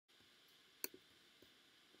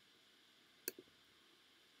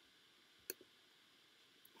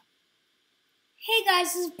Hey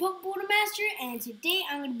guys, this is Master, and today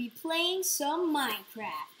I'm going to be playing some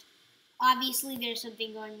Minecraft. Obviously, there's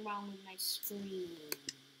something going wrong with my screen.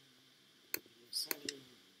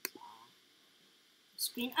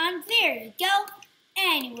 There you go.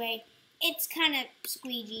 Anyway, it's kind of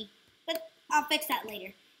squeegee, but I'll fix that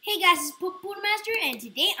later. Hey guys, this is Master, and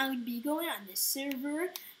today I'm going to be going on the server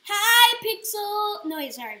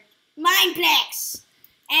Mineplex.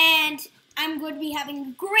 And I'm going to be having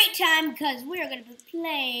a great time because we're going to be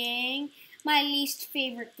playing my least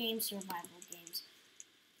favorite game, survival games.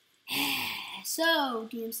 So,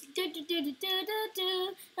 games. You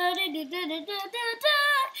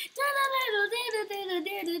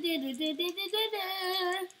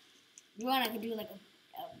want, I could do like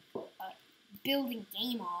a building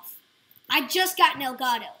game off. I just got an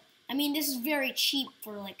Elgato. I mean, this is very cheap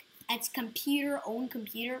for like its own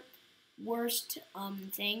computer. Worst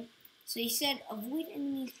thing. So he said, avoid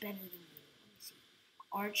enemies better than you. Let me see.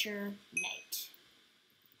 Archer, knight.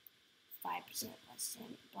 5% less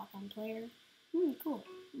than block on player. Cool.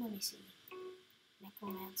 Let me see.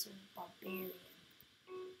 Necromancer, barbarian.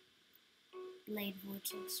 Blade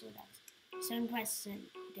vortex, sword axe. 7%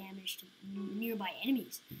 damage to nearby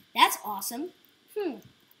enemies. That's awesome. Oh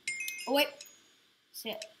wait.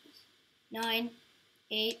 6, 9,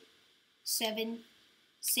 8, 7,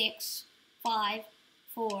 6, 5,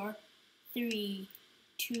 4, 3,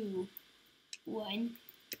 2, 1.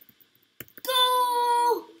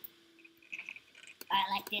 Go! I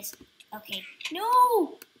like this. Okay.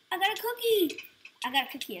 No! I got a cookie! I got a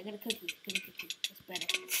cookie. That's better.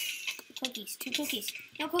 Cookies. 2 cookies.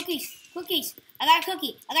 No cookies. Cookies. I got a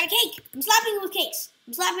cookie. I got a cake. I'm slapping with cakes.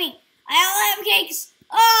 I all have cakes.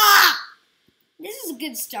 Ah! This is a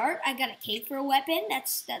good start. I got a cake for a weapon.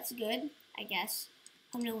 That's good, I guess.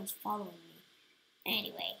 Hope no one's following me.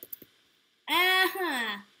 Anyway.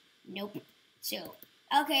 Nope. So,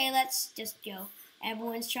 okay, let's just go.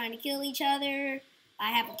 Everyone's trying to kill each other.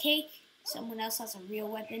 I have a cake. Someone else has a real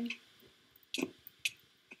weapon.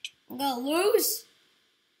 I'm gonna lose.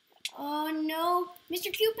 Oh no.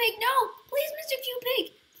 Mr. Q-Pig, no! Please, Mr.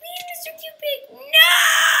 Q-Pig! Please, Mr. Q-Pig!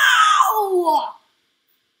 No!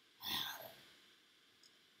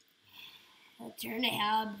 I'll turn to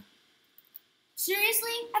hub.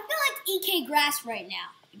 Seriously? I feel like EK Grass right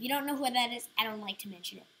now. If you don't know what that is, I don't like to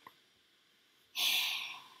mention it.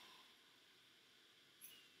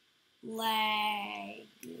 Lag.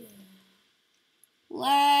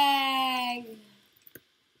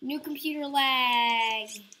 New computer lag.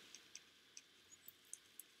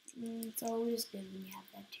 It's always good when you have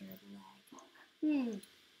that terrible lag.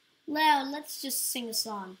 Well, let's just sing a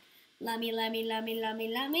song. Lummy, lummy, lummy, lummy,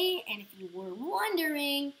 lummy. And if you were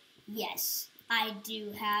wondering, yes, I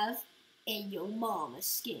do have a Yo Mama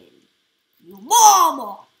skin. Yo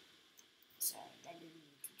Mama! Sorry, I didn't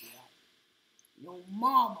mean to do that. Yo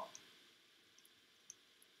Mama.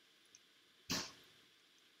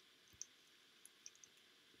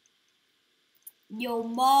 Yo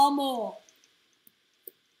Mama.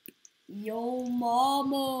 Yo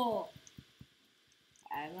Mama.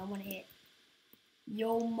 I don't want to hit.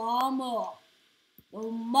 Yo Mama.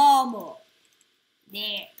 Yo Mama.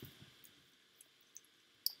 There.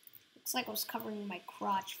 Looks like I was covering my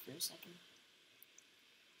crotch for a second.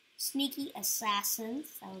 Sneaky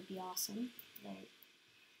assassins. That would be awesome.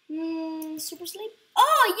 Super sleep.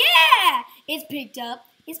 Oh yeah! It's picked up.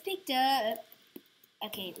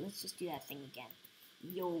 Okay, let's just do that thing again.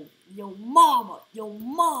 Yo mama. Yo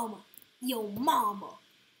mama. Yo mama.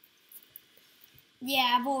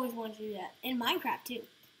 Yeah, I've always wanted to do that. In Minecraft too.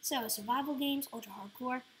 So, survival games, ultra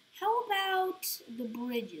hardcore. How about the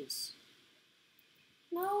bridges?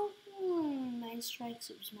 No? Mine Strike,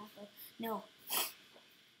 Super Smash Bros. No.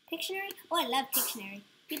 Pictionary? Oh, I love Pictionary.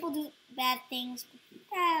 People do bad things, but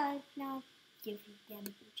no. Give them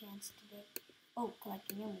a chance today. Oh,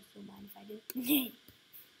 collecting emeralds. Don't mind if I do.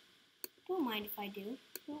 Don't mind if I do.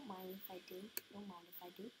 Don't mind if I do. Don't mind if I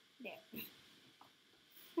do. There.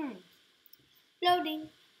 Loading.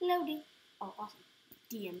 Oh, awesome.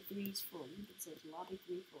 DM3 is full. You can say lobby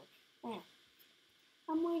 3 full.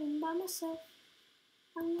 I'm waiting by myself.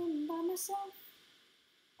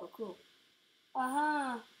 Oh, cool.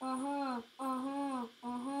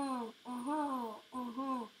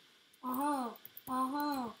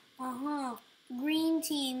 Green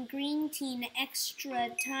team, extra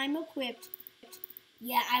time equipped.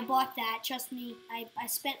 Yeah, I bought that. Trust me, I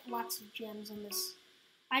spent lots of gems on this.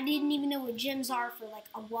 I didn't even know what gems are for like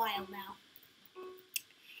a while now.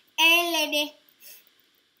 Hey, lady.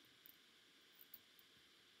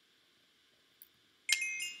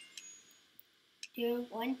 Two,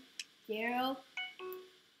 1, 0.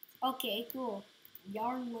 Okay, cool.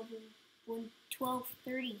 Yarn Lover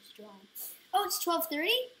 12:30 is drawing. Oh, it's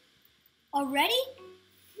 12:30 already?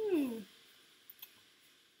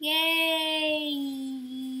 Yay!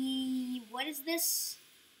 What is this?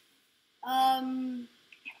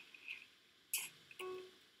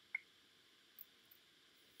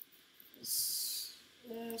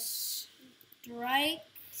 Strike.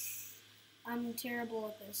 I'm terrible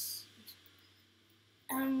at this.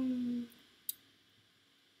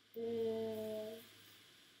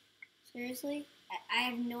 Seriously? I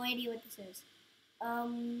have no idea what this is.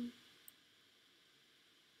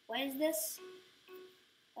 What is this?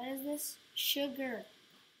 What is this? Sugar.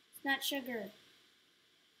 It's not sugar.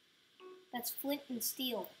 That's flint and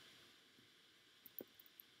steel.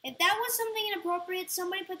 If that was something inappropriate,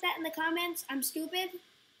 somebody put that in the comments. I'm stupid.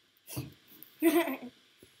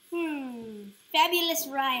 Fabulous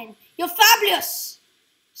Ryan. You're fabulous!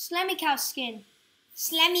 Slammy cow skin.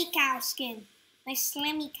 Slammy cow skin. Nice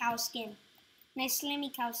slammy cow skin. Nice slammy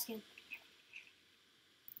cow skin.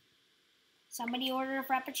 Somebody order a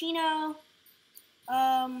frappuccino.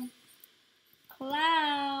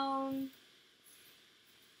 Clown.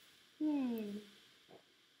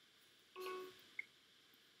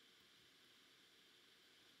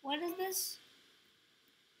 What is this?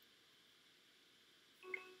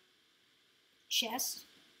 Chest.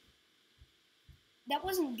 That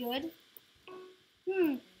wasn't good.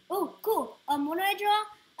 Oh, cool. What did I draw?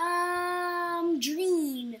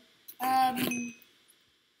 Dream.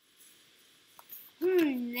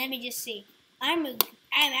 Let me just see. I'm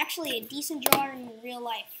actually a decent drawer in real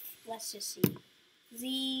life. Let's just see.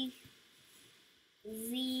 Z.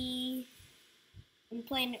 I'm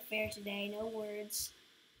playing it fair today. No words.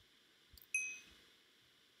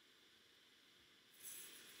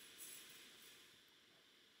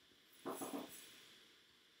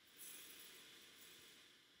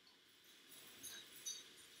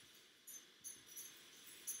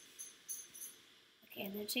 Okay,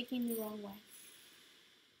 they're taking the wrong way.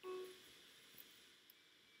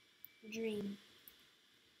 Dream.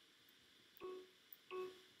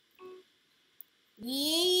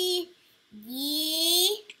 Yee.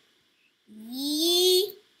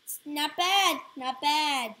 Not bad. Not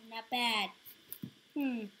bad. Not bad.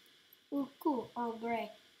 Ooh, cool. Oh,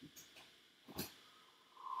 great.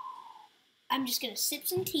 I'm just gonna sip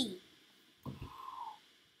some tea.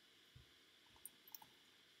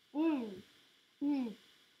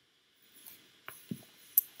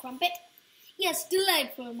 Crumpet? Yes,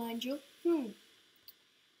 delightful, mind you.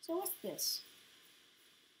 So what's this?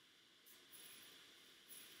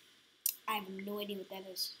 I have no idea what that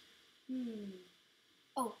is.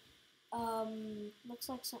 Oh, looks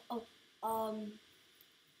like some,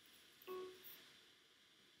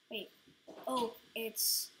 wait. Oh,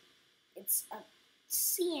 it's a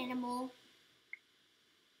sea animal.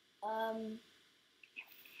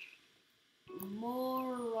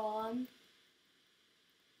 Moron.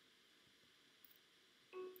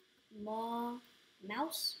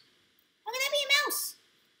 Mouse? How can that be a mouse?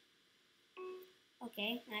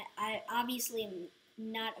 Okay, I obviously am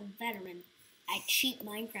not a veteran at cheap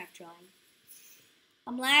Minecraft drawing.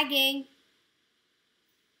 I'm lagging.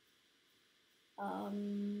 Oh.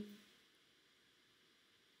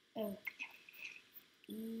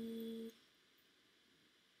 E.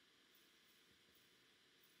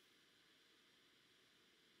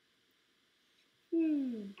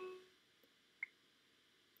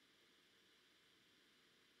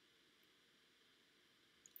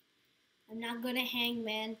 I'm not good at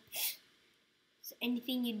hangman. So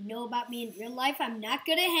anything you know about me in real life, I'm not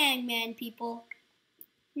good at hangman, people.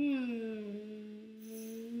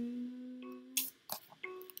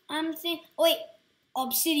 I'm saying, oh wait,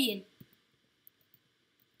 obsidian.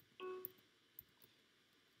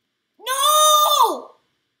 No!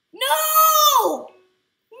 No!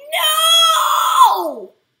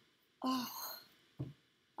 No!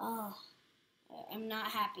 Oh, I'm not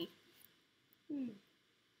happy.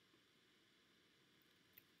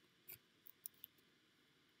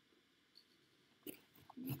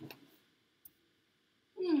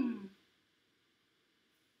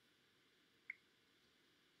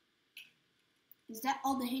 Is that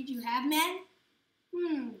all the hint you have, man?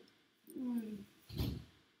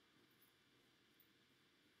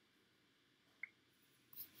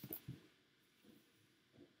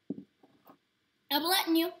 I'm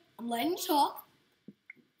letting you talk.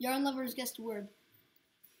 Yarn lovers guessed a word.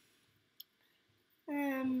 I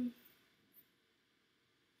have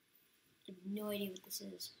no idea what this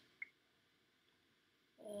is.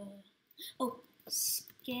 Oh,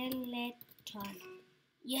 skeleton.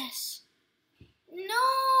 Yes.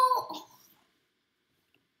 No.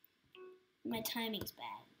 My timing's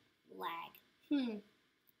bad. Lag.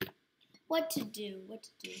 What to do?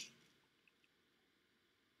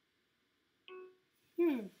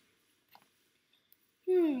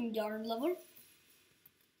 Yard lover.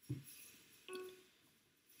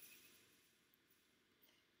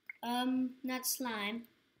 Not slime.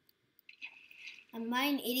 Am I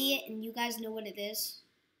an idiot and you guys know what it is?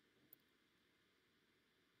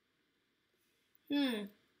 Slime.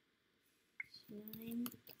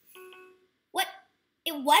 What?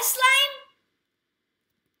 It was slime?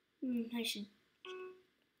 I'm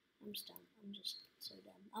dumb. I'm just so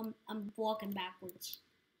dumb. I'm walking backwards.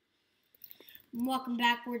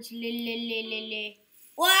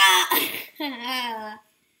 Wow!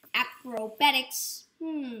 Acrobatics.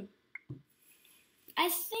 I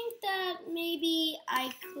think that maybe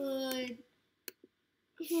I could.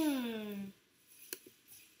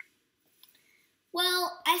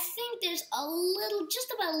 Well, I think there's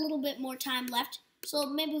just about a little bit more time left. So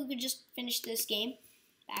maybe we could just finish this game.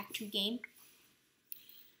 Back to game.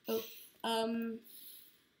 Oh,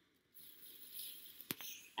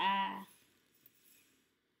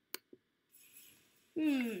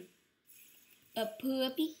 a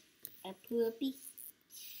puppy,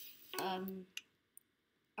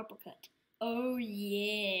 uppercut. Oh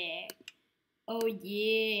yeah, oh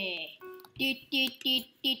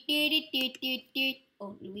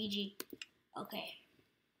Luigi. Okay,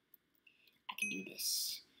 I can do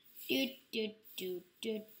this.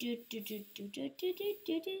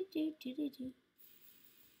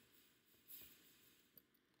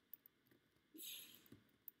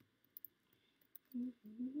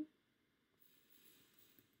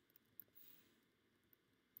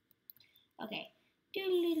 Okay.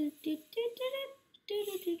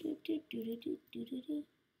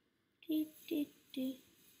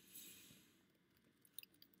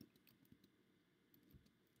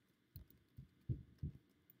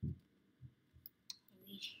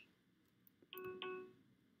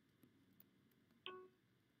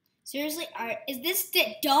 Seriously, is this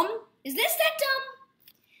that dumb? Is this that dumb?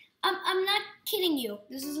 I'm not kidding you.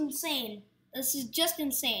 This is insane. This is just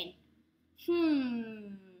insane.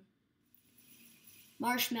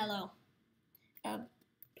 Marshmallow.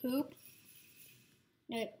 Poop.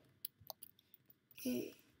 No.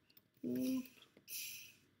 Poop.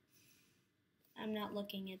 I'm not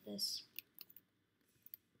looking at this.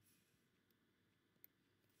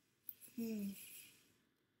 I'm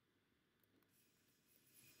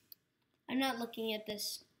not looking at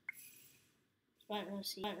this. Spot no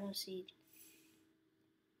seed.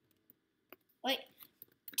 Wait.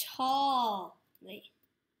 Tall. Wait.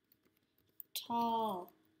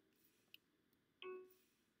 Tall.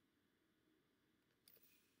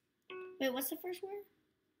 Wait, what's the first word?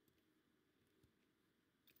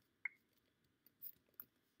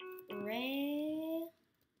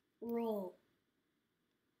 Roll.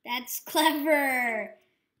 That's clever.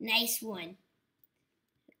 Nice one.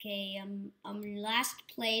 Okay, I'm in last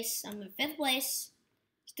place. I'm in 5th place.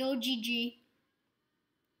 Still GG.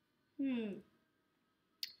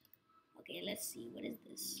 Okay, let's see. What is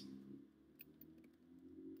this?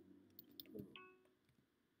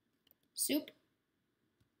 Soup?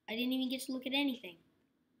 I didn't even get to look at anything.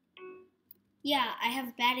 Yeah, I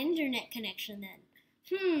have bad internet connection then.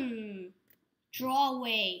 Draw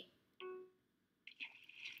away.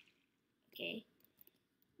 Okay.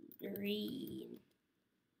 Green.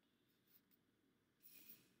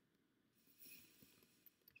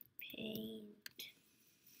 Paint.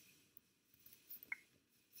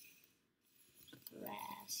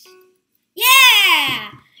 Grass.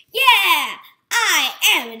 Yeah! Yeah! I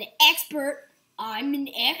am an expert. I'm an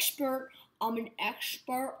expert. I'm an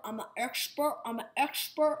expert. I'm an expert. I'm an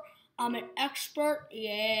expert. I'm an expert.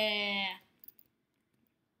 Yeah.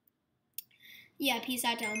 Yeah, peace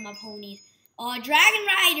out to all my ponies. Dragon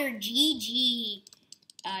Rider, GG.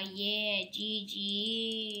 Yeah, GG.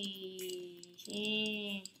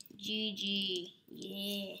 Yeah, GG.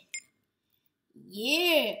 Yeah.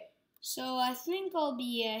 Yeah. So I think I'll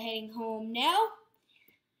be heading home now.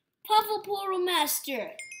 Puffle Portal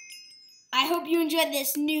Master. I hope you enjoyed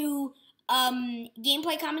this new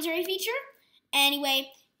gameplay commentary feature.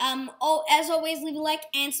 Anyway, as always, leave a like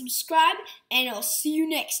and subscribe, and I'll see you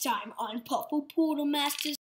next time on Puffle Portal Masters.